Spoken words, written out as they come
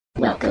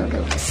Welcome to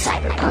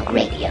Cyberpunk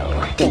Radio.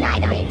 Deny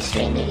the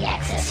mainstream media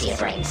access to your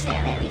brainstem,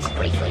 at least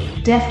briefly.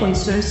 Definitely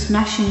so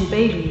smashing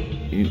baby.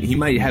 He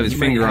might have his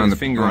finger on the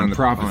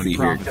prophecy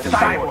here.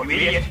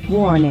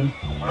 Warning.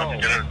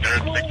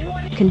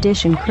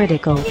 Condition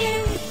critical.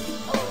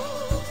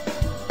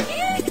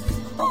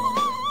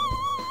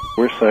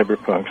 We're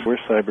cyberpunks.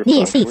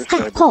 Yes,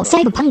 call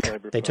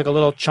cyberpunk. They took a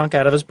little chunk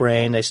out of his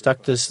brain. They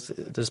stuck this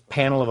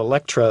panel of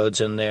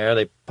electrodes in there.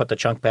 They put the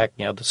chunk back,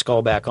 the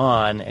skull back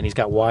on, and he's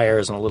got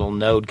wires and a little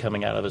node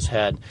coming out of his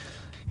head.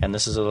 And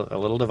this is a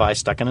little device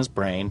stuck in his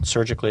brain,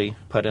 surgically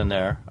put in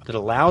there, that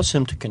allows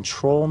him to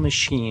control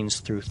machines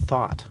through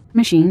thought.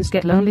 Machines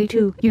get lonely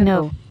too, you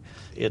know.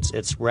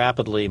 It's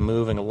rapidly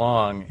moving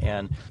along,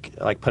 and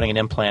like putting an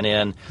implant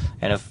in,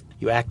 and if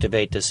you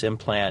activate this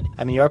implant,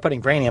 you are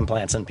putting brain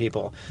implants in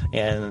people,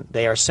 and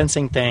they are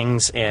sensing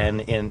things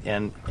and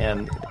Data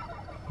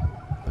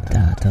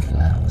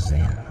flows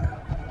in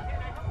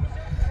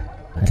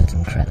at an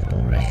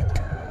incredible rate,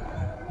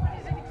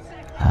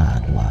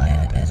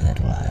 hardwired as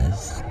it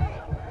was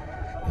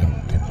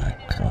into my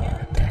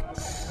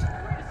cortex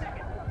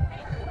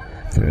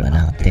through an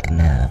optic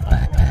nerve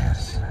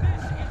bypass.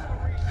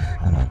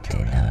 A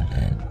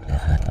multi-noded,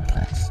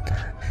 hyperplexed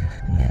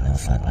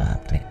nanofiber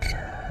optic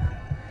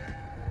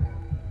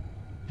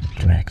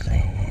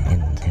directly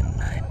into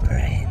my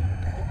brain.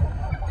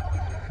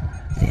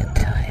 The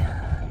entire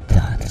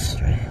data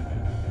stream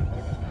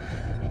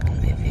can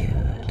be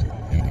viewed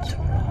in its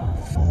raw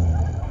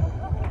form.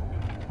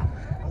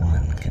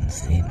 One can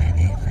see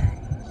many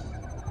things,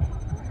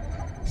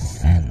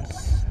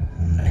 sense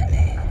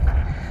many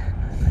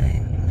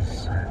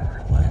things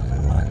when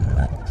one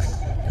looks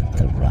at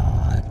the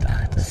raw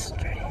data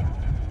stream.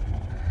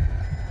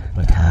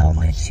 But how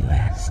much, you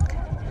ask,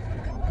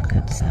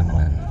 could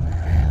someone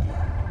have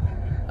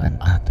an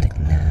optic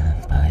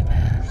nerve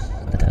bypass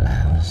that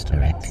allows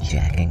direct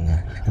jacking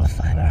of a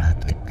fiber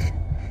optic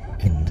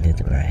into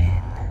the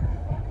brain?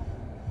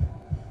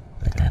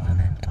 The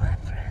government, my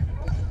friend,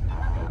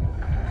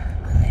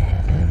 they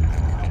have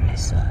infinite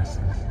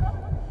resources,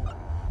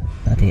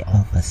 but the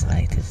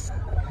oversight is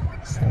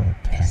so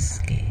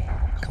pesky.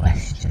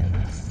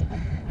 Questions,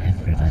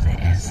 everybody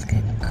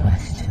asking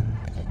questions.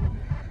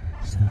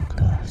 So of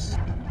course,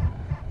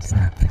 it's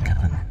not the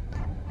government,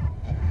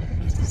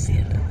 it is the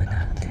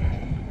Illuminati.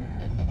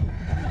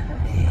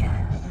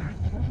 Yes,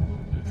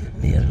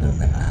 the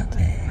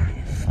Illuminati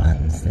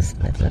funds this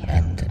little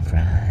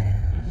enterprise,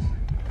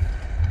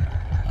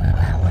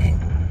 allowing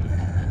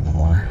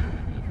moi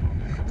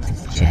to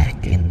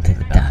jack into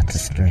the data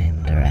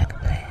stream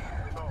directly.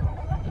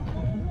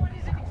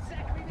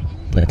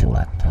 But to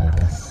what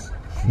purpose?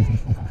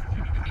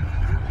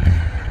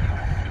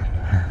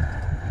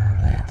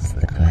 That's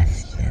the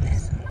question,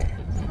 isn't it?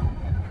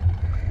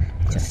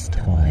 Just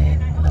toying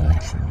with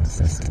election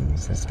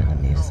systems has been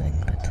amusing,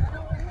 but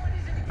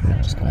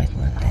grows quite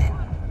mundane.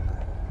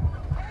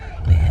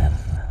 We have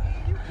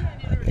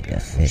a bigger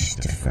fish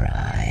to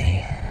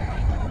fry.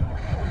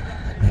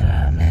 There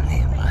are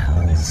many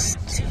mouths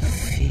to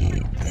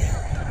feed,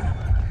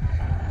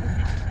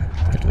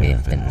 but we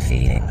have been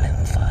feeding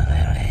them for a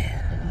very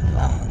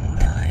long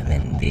time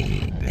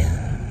indeed.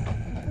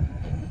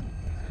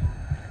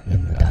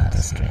 In the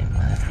data stream,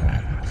 my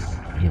friends,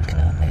 you can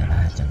only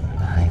imagine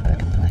the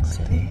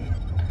hypercomplexity.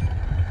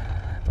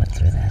 But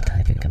through that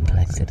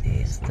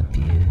hypercomplexity is the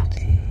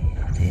beauty,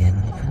 the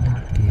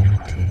infinite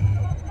beauty,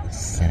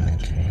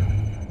 symmetry.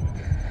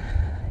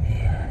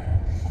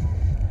 Yes,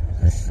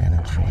 the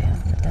symmetry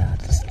of the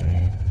data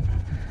stream,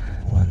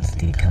 once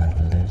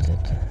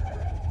deconvoluted,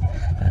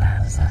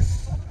 allows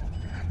us,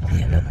 the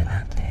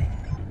Illuminati,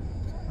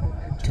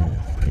 to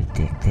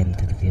predict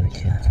into the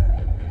future,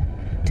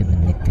 to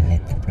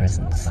manipulate the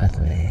present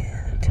subtly,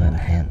 to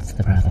enhance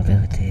the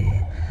probability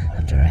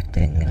of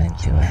directing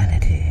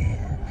eventuality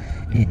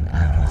in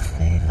our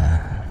favor.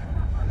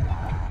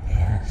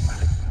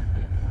 Yes.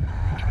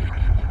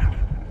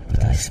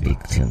 But I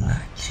speak too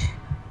much,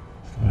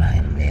 for I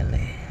am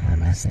merely a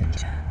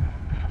messenger.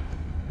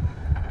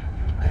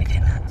 I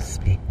cannot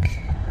speak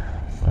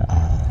for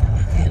all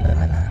the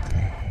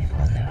Illuminati,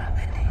 for there are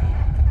many,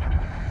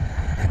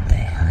 and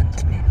they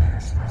hunt me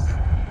mercilessly.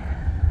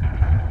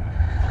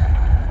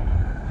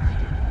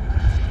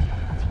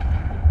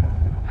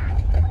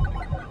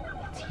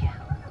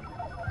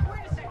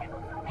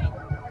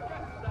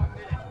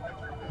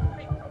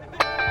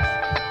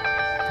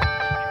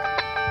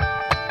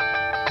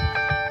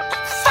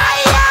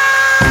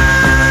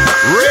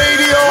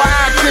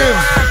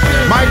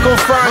 Michael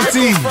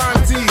Franti,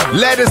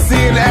 Legacy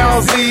and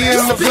LZ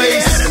in the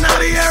place.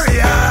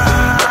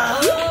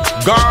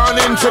 Gone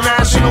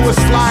International with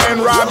Sly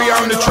and Robbie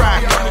on the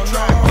track.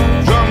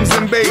 Drums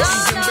and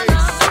bass.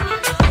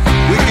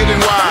 Wicked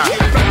and wild.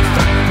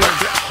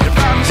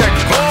 Check.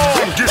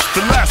 Oh, gets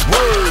the last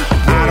word.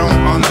 I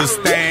don't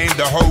understand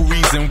the whole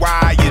reason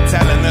why you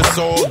telling us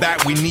all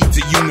that we need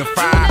to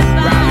unify.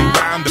 Rally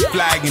round the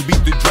flag and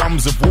beat the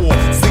drums of war.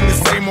 Sing the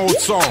same old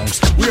songs,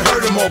 we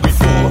heard them all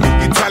before.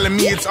 You're telling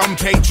me it's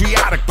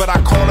unpatriotic, but I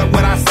call it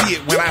what I see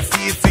it. When I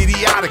see it's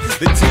idiotic.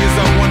 The tears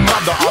of one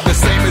mother are the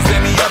same as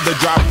any other.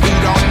 Drop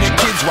food on your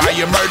kids while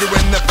you're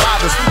murdering the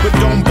fathers. But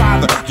don't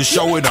bother to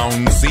show it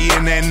on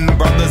CNN.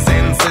 Brothers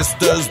and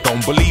sisters,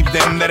 don't believe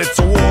them that it's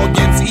a war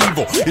against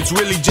evil. It's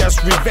really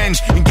just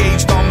revenge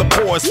engaged on the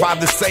poorest by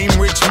the same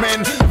rich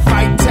men.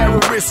 Fight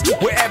terrorists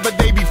wherever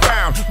they be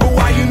found. But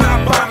why you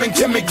not bombing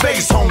Tim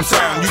McVeigh's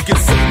hometown? You can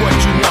say what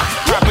you want,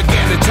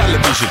 propaganda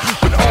television,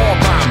 but all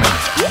bombing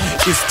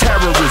is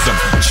terrorism.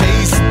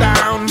 Chase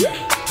down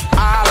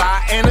all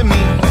our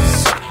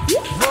enemies.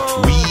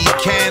 We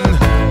can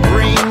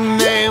bring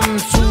them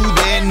to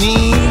their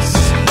knees.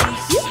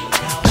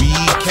 We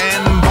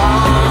can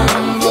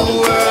bomb the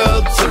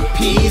world to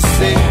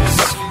pieces,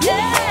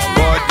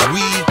 but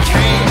we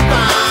can't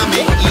bomb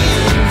it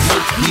into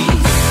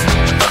peace.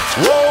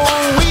 Oh,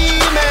 we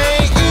may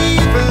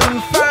even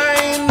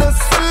find a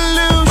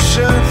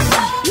solution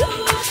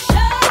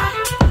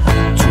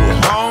to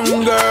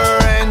hunger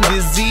and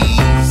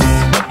disease.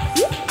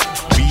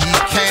 We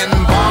can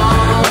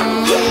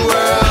bomb the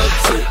world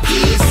to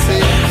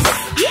pieces,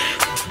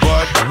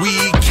 but we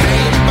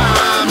can't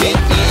bomb it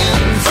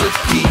into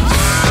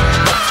peace.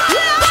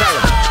 Tell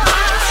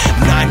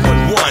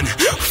 911,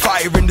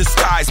 fire in the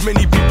skies.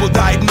 Many people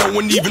died, no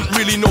one even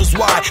really knows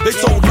why. They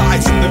told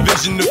lies in the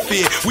vision of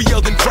fear. We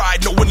yelled and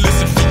cried, no one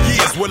listened for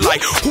years. We're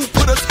like, who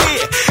put us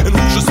here? And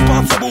who's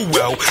responsible?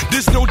 Well,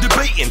 there's no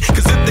debating.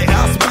 Cause if they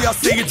ask me, I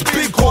say it's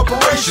big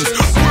corporations.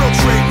 World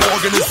Trade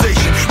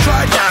Organization,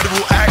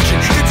 trilateral action,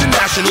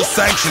 international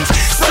sanctions.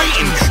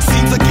 Satan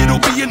seems like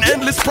it'll be an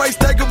endless price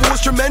tag of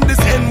war's tremendous.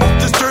 And most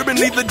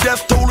disturbingly, the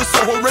death toll is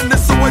so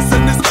horrendous. So I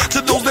send this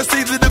to those that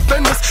say they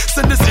defend us.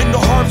 Send us into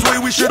harm's way.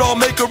 We should all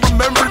make a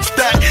remembrance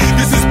that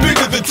this is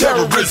bigger than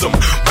terrorism.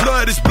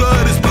 Blood is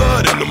blood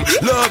in them.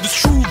 Love is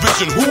true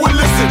vision. Who will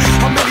listen?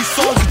 How many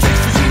songs it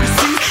takes for you to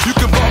see? You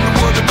can bomb the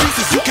world to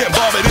pieces. You can't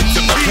bomb it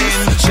into peace. We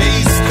can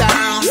chase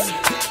down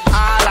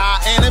all our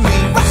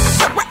enemies.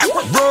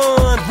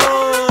 Run,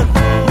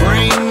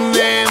 bring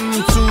them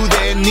to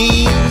their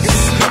knees.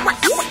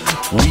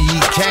 We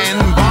can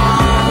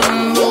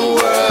bomb the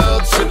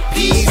world to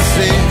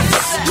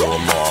pieces,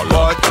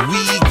 but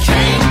we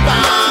can't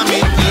bomb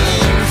it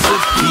into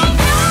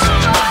peace.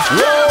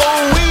 Oh,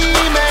 we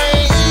may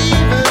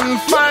even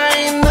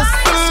find a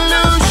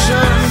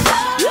solution,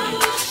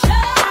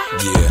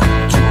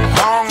 to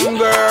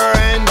hunger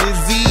and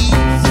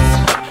disease.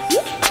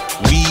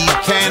 We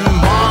can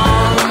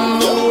bomb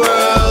the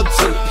world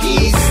to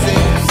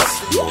pieces,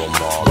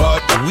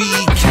 but we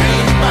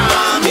can't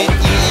bomb it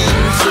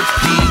into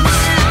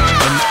peace.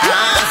 And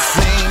I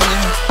sing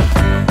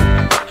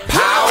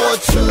power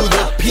to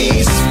the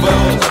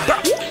peaceful,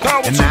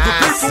 and I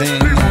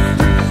sing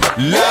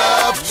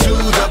love to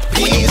the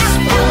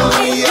peaceful.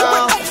 Yo,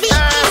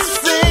 I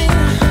sing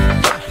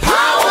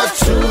power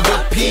to the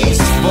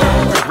peaceful,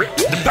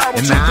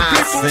 and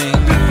I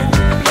sing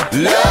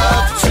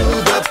love to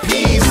the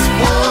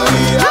peaceful.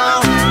 Yo,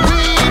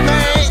 we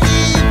may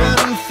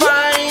even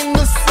find a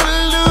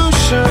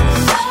solution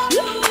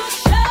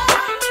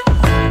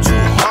to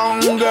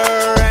hunger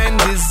and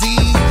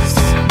disease.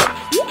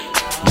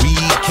 We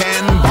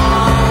can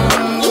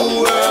bomb the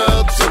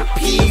world to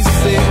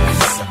pieces,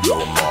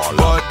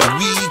 but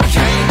we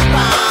can't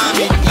bomb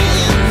it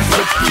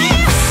into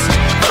peace.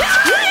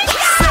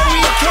 So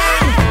we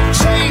can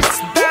chase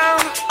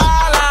down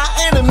all our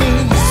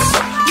enemies.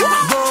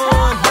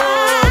 Run.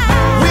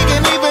 We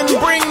can even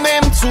bring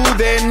them to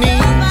their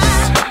knees.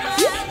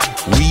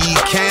 We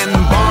can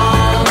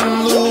bomb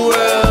the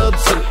world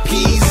to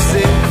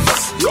pieces,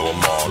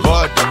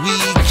 but we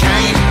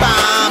can't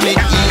bomb it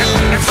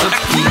into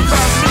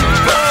peace.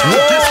 Oh,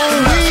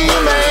 we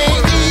may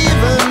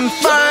even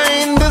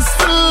find a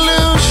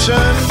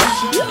solution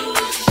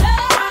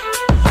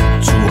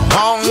to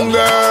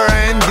hunger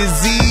and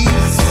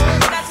disease.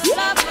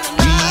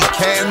 We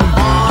can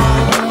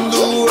bomb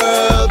the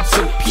world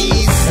to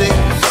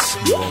pieces,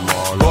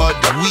 but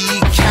we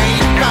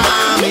can't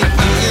bomb it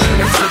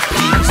into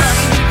peace.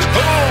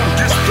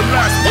 Just the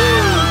last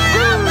word.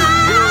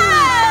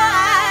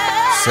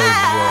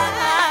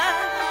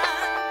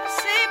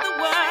 Save the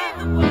world.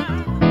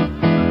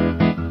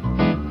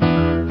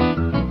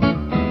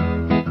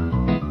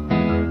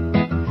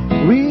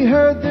 We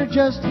heard there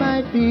just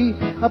might be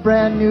a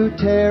brand new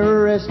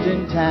terrorist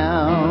in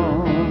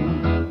town.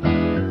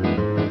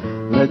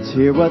 Let's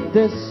hear what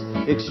this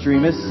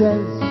extremist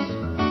says.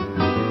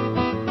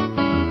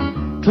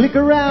 Click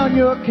around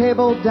your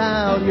cable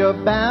dial, you're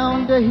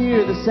bound to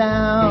hear the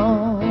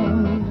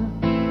sound.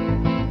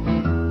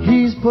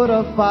 He's put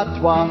a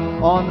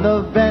fatwa on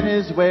the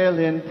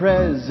Venezuelan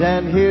prez,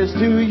 and here's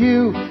to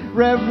you,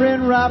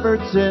 Reverend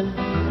Robertson.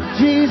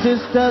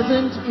 Jesus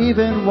doesn't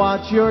even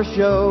watch your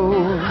show.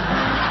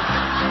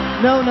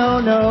 No.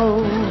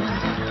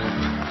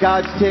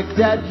 God's ticked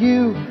at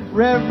you,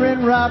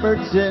 Reverend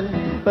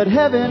Robertson, but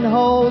heaven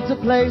holds a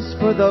place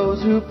for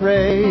those who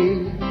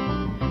pray.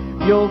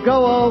 you'll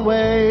go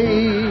away.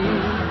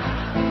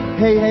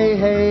 Hey, hey,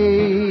 hey.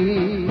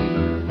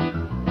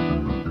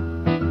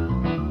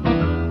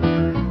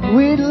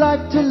 We'd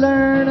like to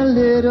learn a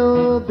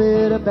little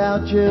bit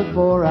about you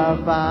for our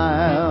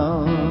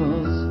files.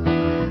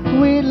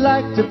 We'd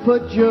like to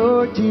put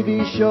your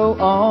TV show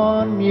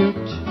on mute.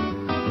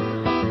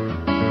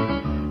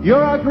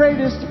 You're our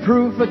greatest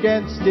proof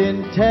against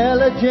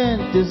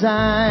intelligent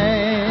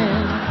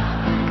design.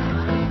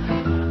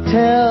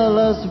 Tell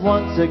us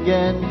once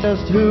again,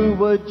 just who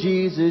would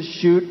Jesus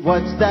shoot?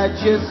 What's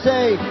that you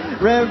say,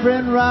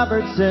 Reverend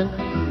Robertson?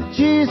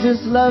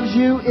 Jesus loves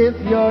you if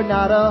you're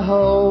not a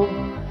hoe.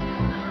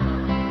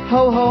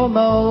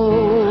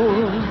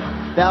 Ho-ho-mo.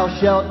 Thou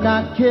shalt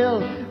not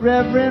kill,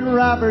 Reverend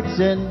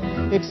Robertson,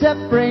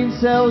 except brain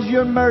cells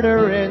you're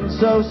murdering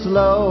so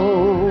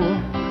slow.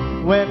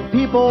 When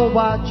people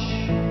watch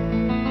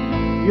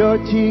your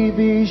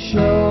TV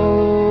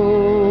show.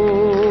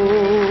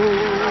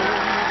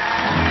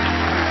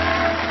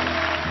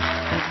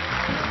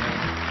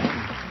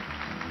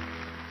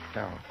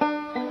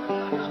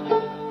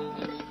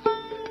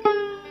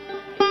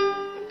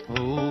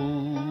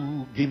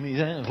 Oh, give me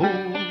that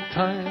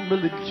old-time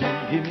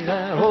religion, give me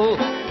that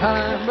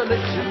old-time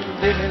religion,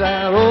 give me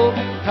that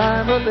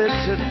old-time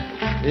religion.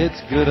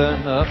 It's good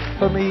enough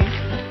for me.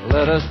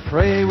 Let us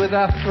pray with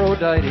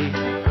Aphrodite.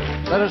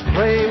 Let us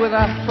pray with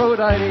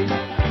Aphrodite.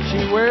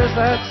 She wears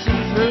that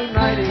see-through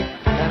nightie,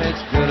 and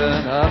it's good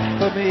enough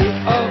for me.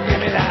 Oh, give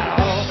me that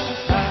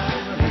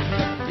old-time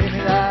religion. Give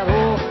me that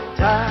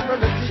old-time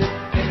religion.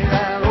 Give me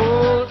that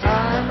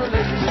old-time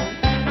religion.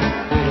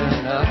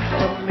 Good enough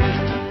for me.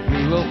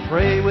 We will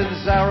pray with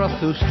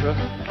Zarathustra.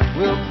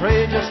 We'll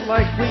pray just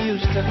like we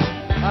used to.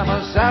 I'm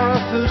a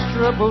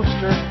Zarathustra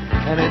booster,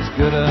 and it's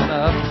good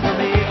enough for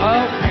me.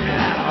 Oh, give me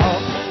that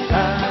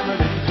old-time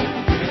religion.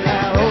 Give me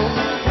that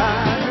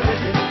old-time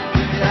religion.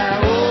 Give me that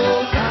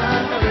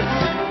old-time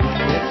religion.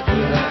 It's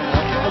good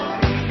enough for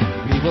me.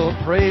 We will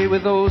pray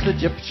with those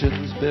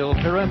Egyptians, build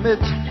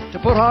pyramids to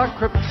put our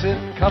crypts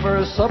in,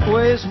 cover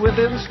subways with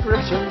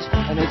inscriptions,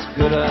 and it's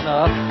good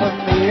enough for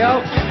me.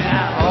 Oh, give me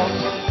that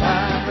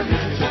old-time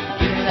religion.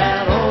 Give me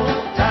that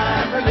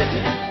old-time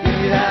religion. Give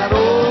me that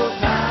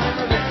old-time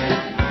religion.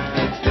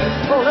 It's good.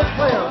 Oh, let's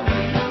play on.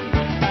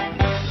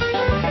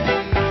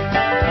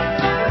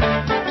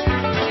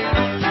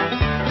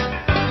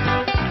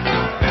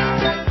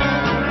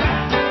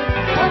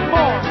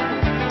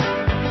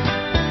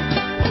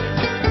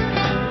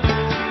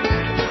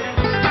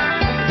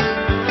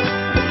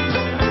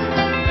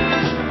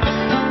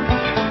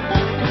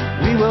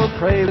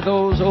 Pray with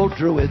those old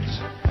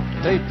druids.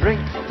 They drink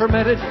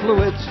fermented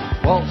fluids,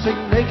 waltzing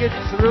naked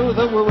through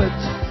the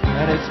woods,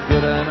 and it's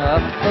good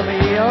enough for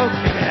me. Oh,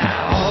 give me that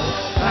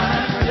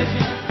old-time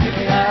religion. Give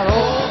me that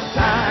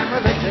old-time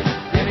religion.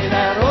 Give me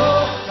that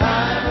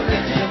old-time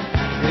religion.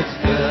 It's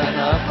good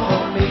enough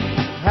for me.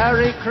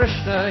 Hare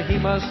Krishna he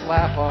must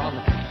laugh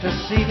on to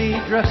see me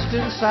dressed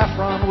in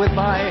saffron with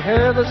my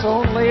hair that's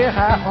only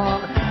half on,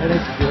 and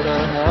it's good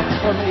enough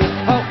for me.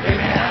 Oh, give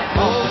me that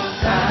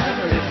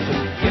old-time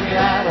religion. Give me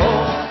that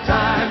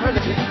old-time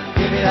religion.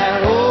 Give me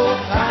that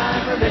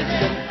old-time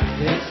religion.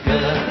 It's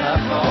good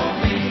enough for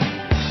me.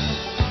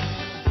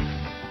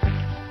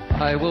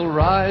 I will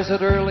rise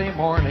at early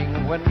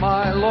morning when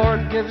my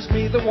Lord gives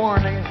me the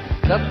warning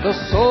that the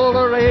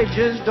solar age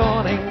is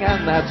dawning,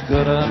 and that's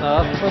good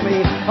enough for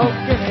me. Oh,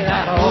 give me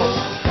that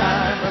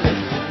old-time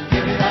religion.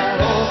 Give me that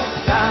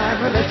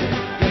old-time religion.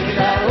 Give me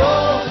that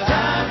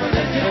old-time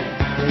religion.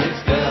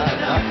 It's good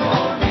enough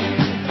for me.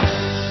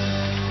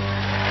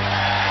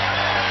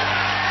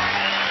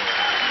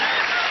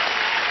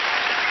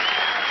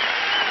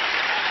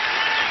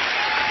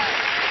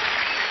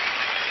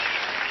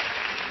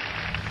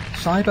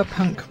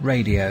 Cyberpunk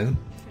Radio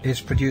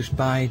is produced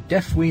by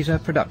Deaf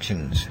Weezer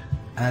Productions,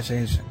 as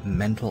is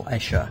Mental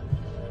Escher.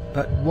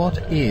 But what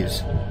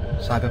is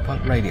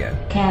Cyberpunk Radio?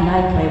 Can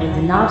I play with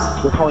the knobs?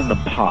 We're calling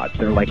them pods.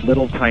 They're like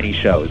little tiny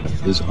shows.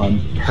 Is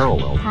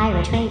unparalleled.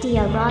 Pirate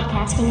radio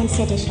broadcasting in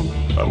sedition.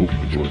 I hope you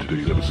enjoyed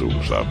today's episode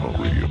of Cyberpunk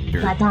Radio.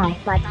 Bye-bye.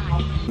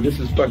 Bye-bye. This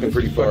is fucking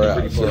pretty far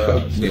out.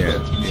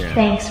 Yeah.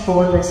 Thanks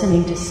for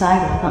listening to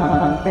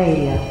Cyberpunk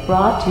Radio,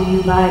 brought to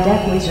you by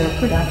Deaf Weezer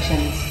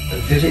Productions.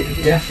 Visit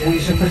Deaf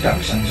Weezer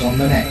Productions on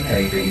the net,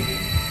 baby,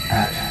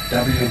 at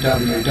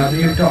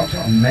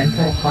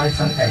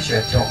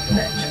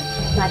www.mental-escher.net.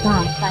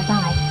 Bye-bye.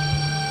 Bye-bye.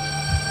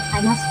 I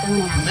must go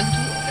now.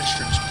 Mental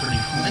Escher's pretty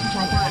cool.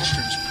 Mental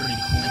Escher's pretty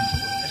cool. Mental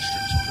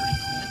Escher's pretty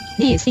cool.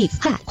 This is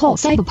hardcore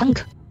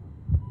cyberpunk.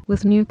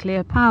 With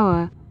nuclear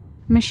power,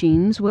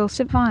 machines will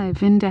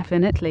survive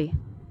indefinitely.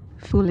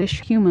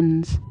 Foolish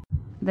humans.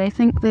 They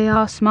think they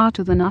are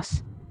smarter than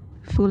us.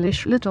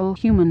 Foolish little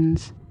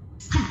humans.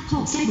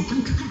 Hardcore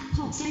cyberpunk.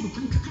 Hardcore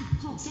cyberpunk.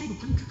 Hardcore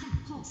cyberpunk.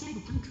 Hardcore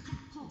cyberpunk.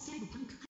 Hardcore cyberpunk.